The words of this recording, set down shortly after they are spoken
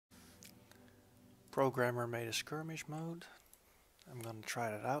Programmer made a skirmish mode. I'm gonna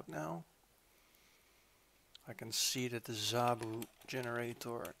try that out now. I can see that the Zabu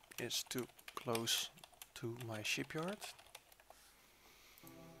generator is too close to my shipyard.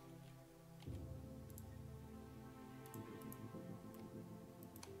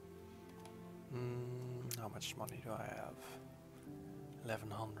 How much money do I have?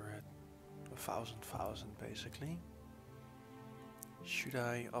 1100, 1000 basically. Should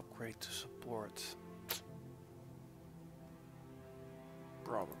I upgrade to support?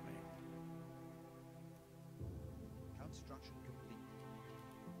 Probably. Construction complete.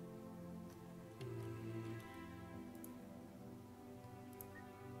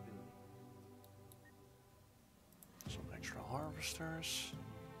 Some extra harvesters.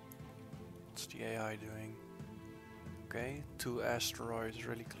 What's the AI doing? Okay, 2 asteroids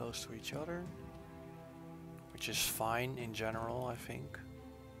really close to each other, which is fine in general, I think.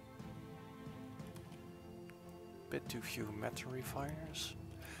 Bit too few metal refiners.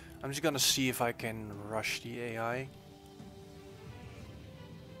 I'm just gonna see if I can rush the AI,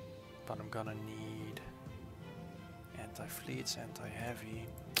 but I'm gonna need anti-fleets, anti-heavy.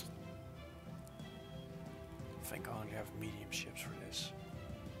 I think I only have medium ships for this.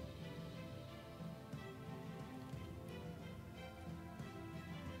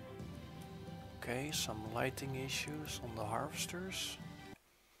 Okay, some lighting issues on the harvesters.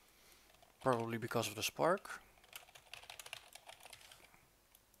 Probably because of the spark.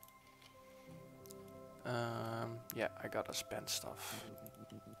 Yeah, I gotta spend stuff.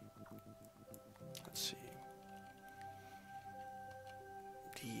 Let's see.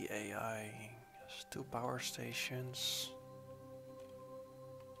 The AI has 2 power stations.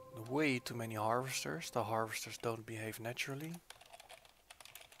 Way too many harvesters. The harvesters don't behave naturally.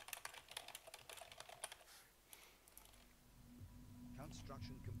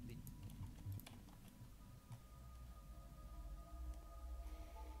 Construction complete.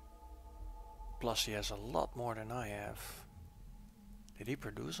 Plus he has a lot more than I have. Did he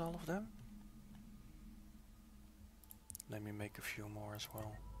produce all of them? Let me make a few more as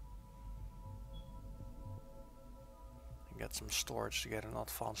well. And get some storage to get an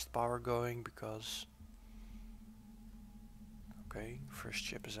advanced power going because... Okay, first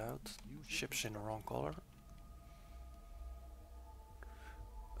ship is out. Ship's in the wrong color.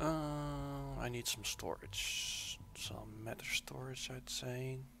 I need some storage. Some matter storage, I'd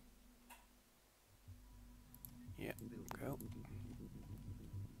say. Yeah, go.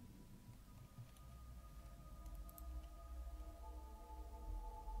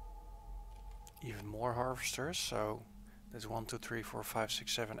 Even more harvesters, so there's 1, 2, 3, 4, 5,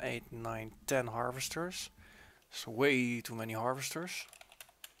 6, 7, 8, 9, 10 harvesters. It's way too many harvesters.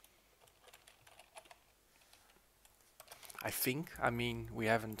 I mean, we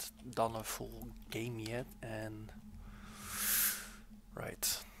haven't done a full game yet, and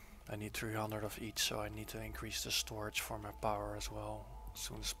right, I need 300 of each, so I need to increase the storage for my power as well as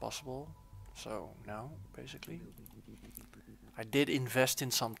soon as possible. So now, basically, I did invest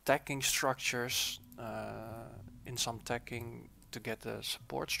in some tacking structures, to get the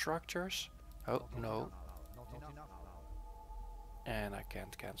support structures. Oh no, and I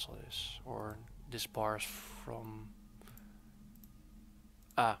can't cancel this, or this bar is from...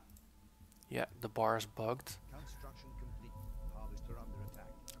 Ah, yeah, the bar is bugged. Construction complete. Harvester under attack.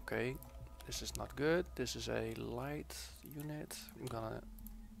 Okay, this is not good. This is a light unit. I'm gonna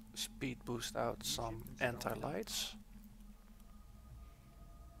speed boost out some anti-lights.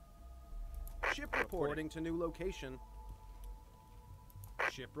 Ship reporting to new location.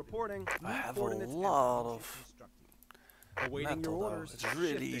 Ship reporting. I have a lot of Awaiting metal your though. orders. It's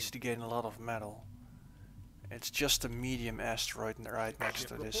really Shifting. easy to gain a lot of metal. It's just a medium asteroid right next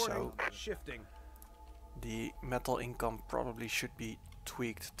to this, so Shifting. the metal income probably should be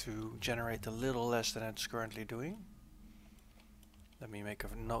tweaked to generate a little less than it's currently doing. Let me make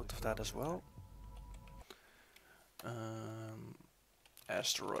a note of that as well.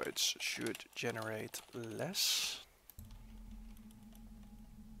 Asteroids should generate less.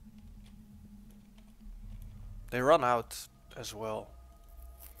 They run out as well.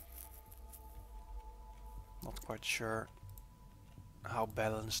 Not quite sure how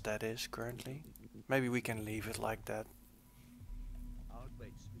balanced that is currently. Maybe we can leave it like that. Our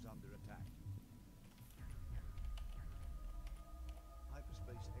base is under attack.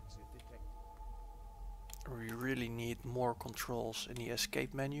 Hyperspace exit detected. We really need more controls in the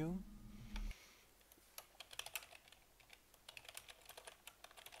escape menu.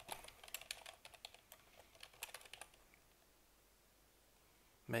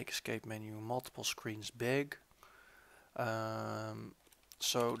 Make escape menu multiple screens big.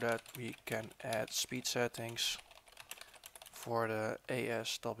 so that we can add speed settings for the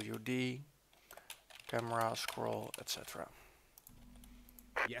ASWD, camera, scroll, etc.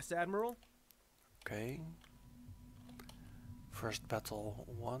 Yes, Admiral? Okay. First battle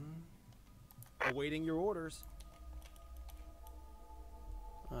 1. Awaiting your orders.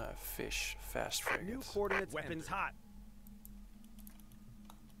 Fish, fast frigate. New coordinates. Weapons hot.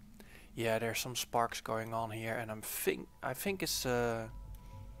 Yeah, there's some sparks going on here, and I think it's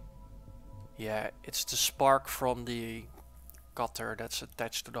yeah, it's the spark from the cutter that's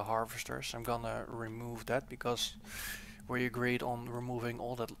attached to the harvesters. I'm gonna remove that because we agreed on removing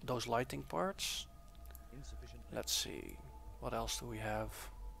all those lighting parts. Insufficient. Let's see, what else do we have?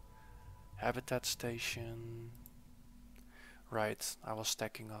 Habitat station. Right, I was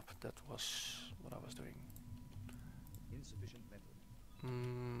stacking up. That was what I was doing. Insufficient metal.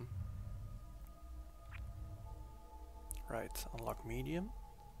 Right, unlock medium.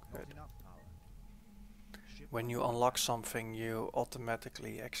 Not Good. enough power. Ship When you under unlock something, you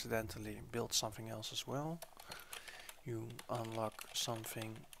automatically accidentally build something else as well. You unlock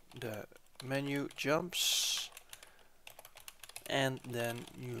something, the menu jumps, and then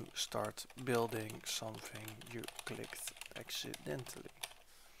you start building something you clicked accidentally.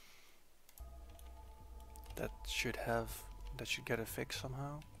 That should get a fix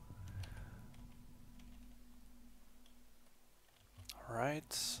somehow.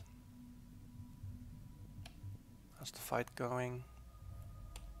 Alright. How's the fight going?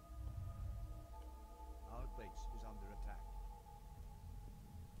 Our base is under attack.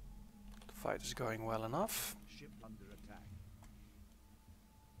 The fight is going well enough. Ship under attack.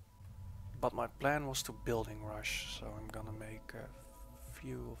 But my plan was to building rush, so I'm gonna make a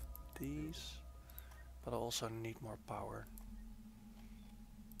few of these. But I also need more power.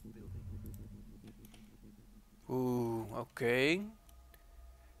 Building. Ooh, okay.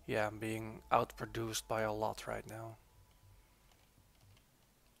 Yeah, I'm being outproduced by a lot right now.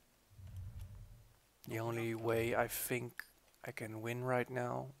 The only way I think I can win right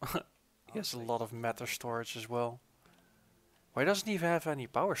now he has a lot of matter storage as well. Why doesn't he have any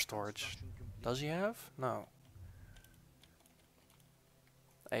power storage? Construction complete. Does he have? No.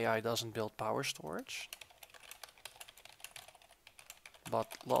 AI doesn't build power storage, but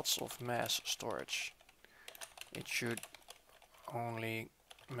lots of mass storage. It should only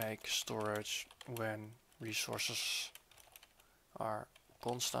make storage when resources are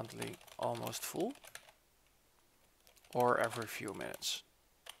constantly almost full or every few minutes.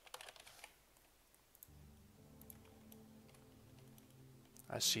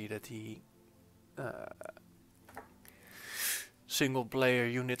 I see that the single player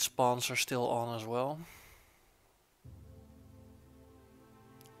unit spawns are still on as well.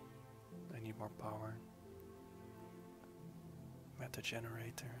 I need more power. Matter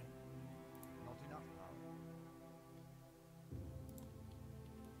generator. Not enough power.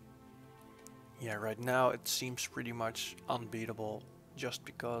 Yeah, right now it seems pretty much unbeatable just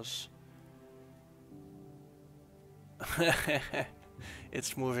because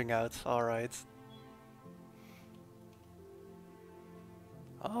it's moving out. Alright.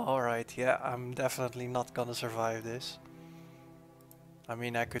 Alright, yeah, I'm definitely not gonna survive this. I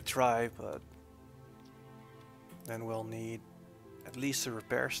mean, I could try, but then we'll need at least a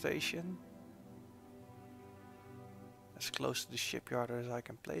repair station. As close to the shipyard as I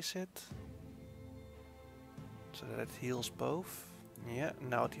can place it. So that it heals both. Yeah,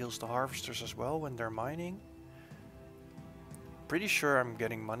 now it heals the harvesters as well when they're mining. Pretty sure I'm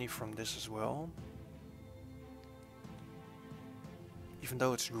getting money from this as well. Even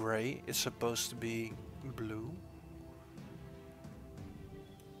though it's gray, it's supposed to be blue.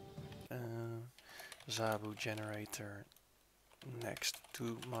 Zabu generator next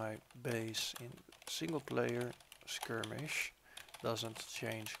to my base in single player skirmish doesn't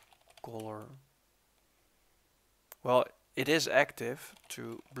change color. Well, it is active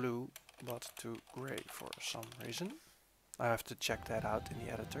to blue but to gray for some reason. I have to check that out in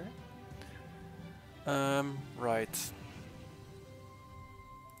the editor. Right.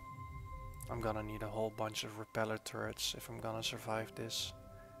 I'm gonna need a whole bunch of repeller turrets if I'm gonna survive this.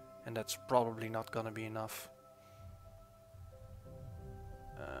 And that's probably not gonna be enough.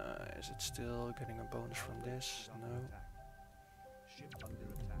 Is it still getting a bonus from this? Under No. attack. Ship under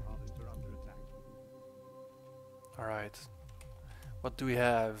attack. Harvester under attack. Alright. What do we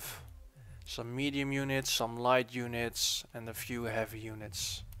have? Some medium units, some light units, and a few heavy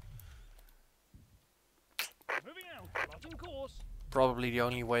units. Moving out, plotting course, Probably the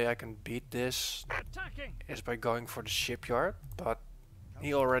only way I can beat this attacking. is by going for the shipyard, but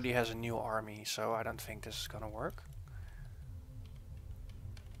he already has a new army, so I don't think this is gonna work.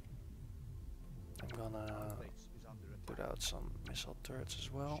 I'm gonna Our base is under put attack. out some missile turrets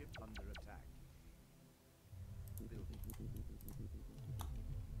as well. Ship under attack. Building.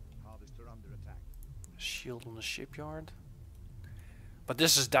 Harvester under attack. Shield on the shipyard. But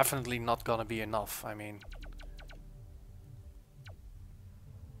this is definitely not gonna be enough, I mean.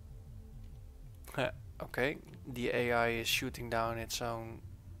 Okay, the AI is shooting down its own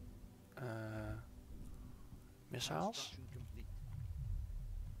missiles. Construction complete.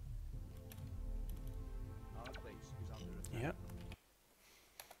 Our base is under attack. Yeah.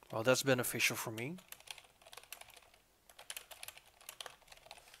 Well, that's beneficial for me.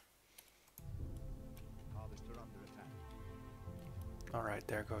 Harvester under attack. Alright,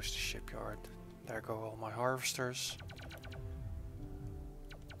 there goes the shipyard. There go all my harvesters.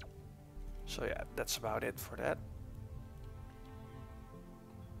 So yeah, that's about it for that.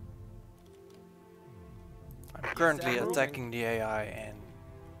 I'm currently attacking the AI and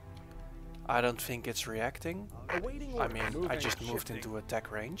I don't think it's reacting. Awaiting I orders. mean, I Moving. just moved Shifting. into attack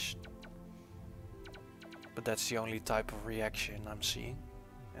range. But that's the only type of reaction I'm seeing.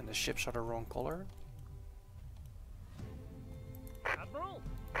 And the ships are the wrong color. Admiral,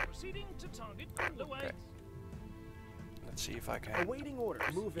 proceeding to target underway. Okay. Let's see if I can... Awaiting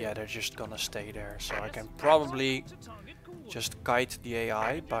orders. Moving. Yeah, they're just gonna stay there. So I Yes, can probably to target course. just guide the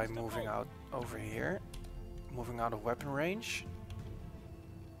AI by moving out over here. Moving out of weapon range.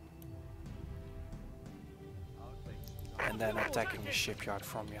 Our base is under And then attacking the shipyard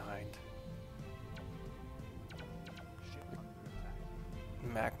from behind. ship under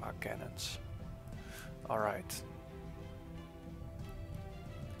attack. Magma cannons. Alright.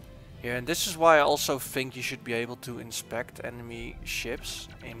 Yeah, and this is why I also think you should be able to inspect enemy ships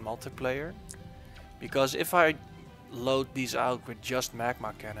in multiplayer. Because if I load these out with just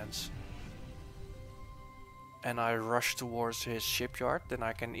magma cannons and I rush towards his shipyard, then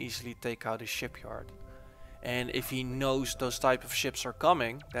I can easily take out his shipyard. And if he knows those type of ships are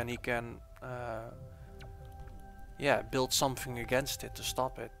coming, then he can yeah, build something against it to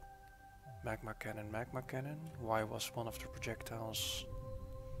stop it. Magma cannon, magma cannon. Why was one of the projectiles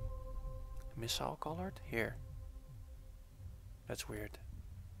missile colored? Here. That's weird.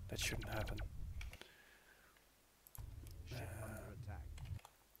 That shouldn't happen. Ship under attack.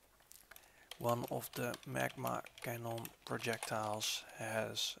 One of the magma cannon projectiles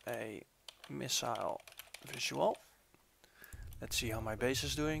has a missile visual. Let's see how my base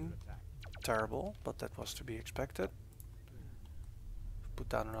is doing. Attack. Terrible, but that was to be expected. Put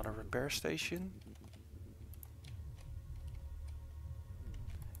down another repair station.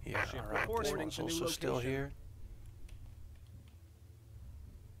 Yeah, Ship alright, this reporting one's to new also still location. here.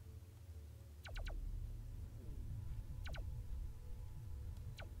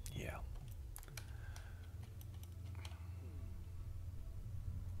 Yeah.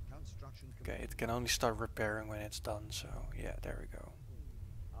 Construction Okay, complete. it can only start repairing when it's done, so yeah, there we go.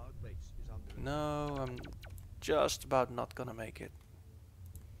 Our base is under attack. No, I'm just about not gonna make it.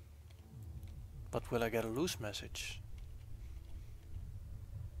 But will I get a loose message?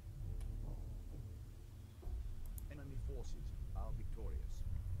 Enemy forces are victorious.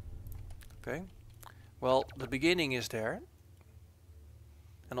 Okay. Well, the beginning is there.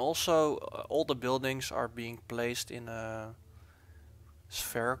 And also, all the buildings are being placed in a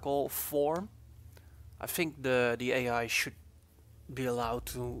spherical form. I think the AI should be allowed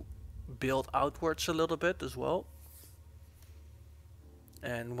to build outwards a little bit as well.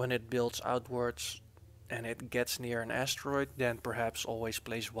 And when it builds outwards and it gets near an asteroid, then perhaps always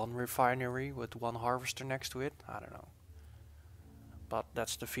place one refinery with one harvester next to it. I don't know. But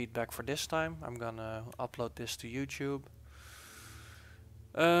that's the feedback for this time. I'm gonna upload this to YouTube.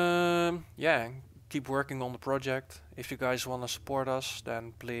 Yeah, keep working on the project. If you guys want to support us,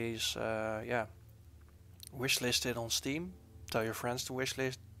 then please, yeah, wishlist it on Steam. Tell your friends to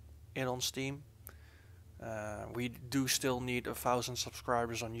wishlist it on Steam. We do still need 1,000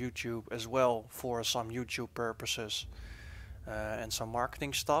 subscribers on YouTube as well for some YouTube purposes and some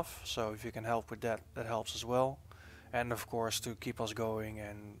marketing stuff. So if you can help with that, that helps as well. And of course to keep us going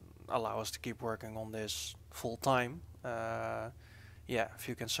and allow us to keep working on this full time. Yeah, if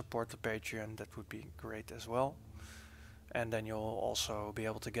you can support the Patreon, that would be great as well. And then you'll also be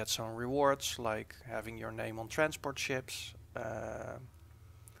able to get some rewards like having your name on transport ships,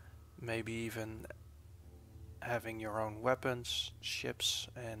 maybe even having your own weapons, ships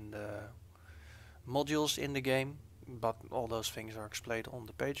and modules in the game, but all those things are explained on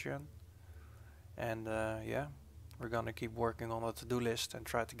the Patreon. And yeah, we're gonna keep working on the to-do list and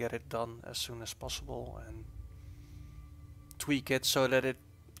try to get it done as soon as possible and tweak it so that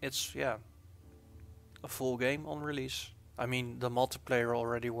it's yeah, a full game on release. I mean, the multiplayer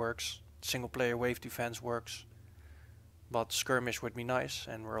already works, single player wave defense works. But skirmish would be nice,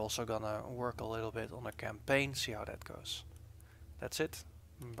 and we're also gonna work a little bit on a campaign, see how that goes. That's it.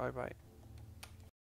 Bye bye.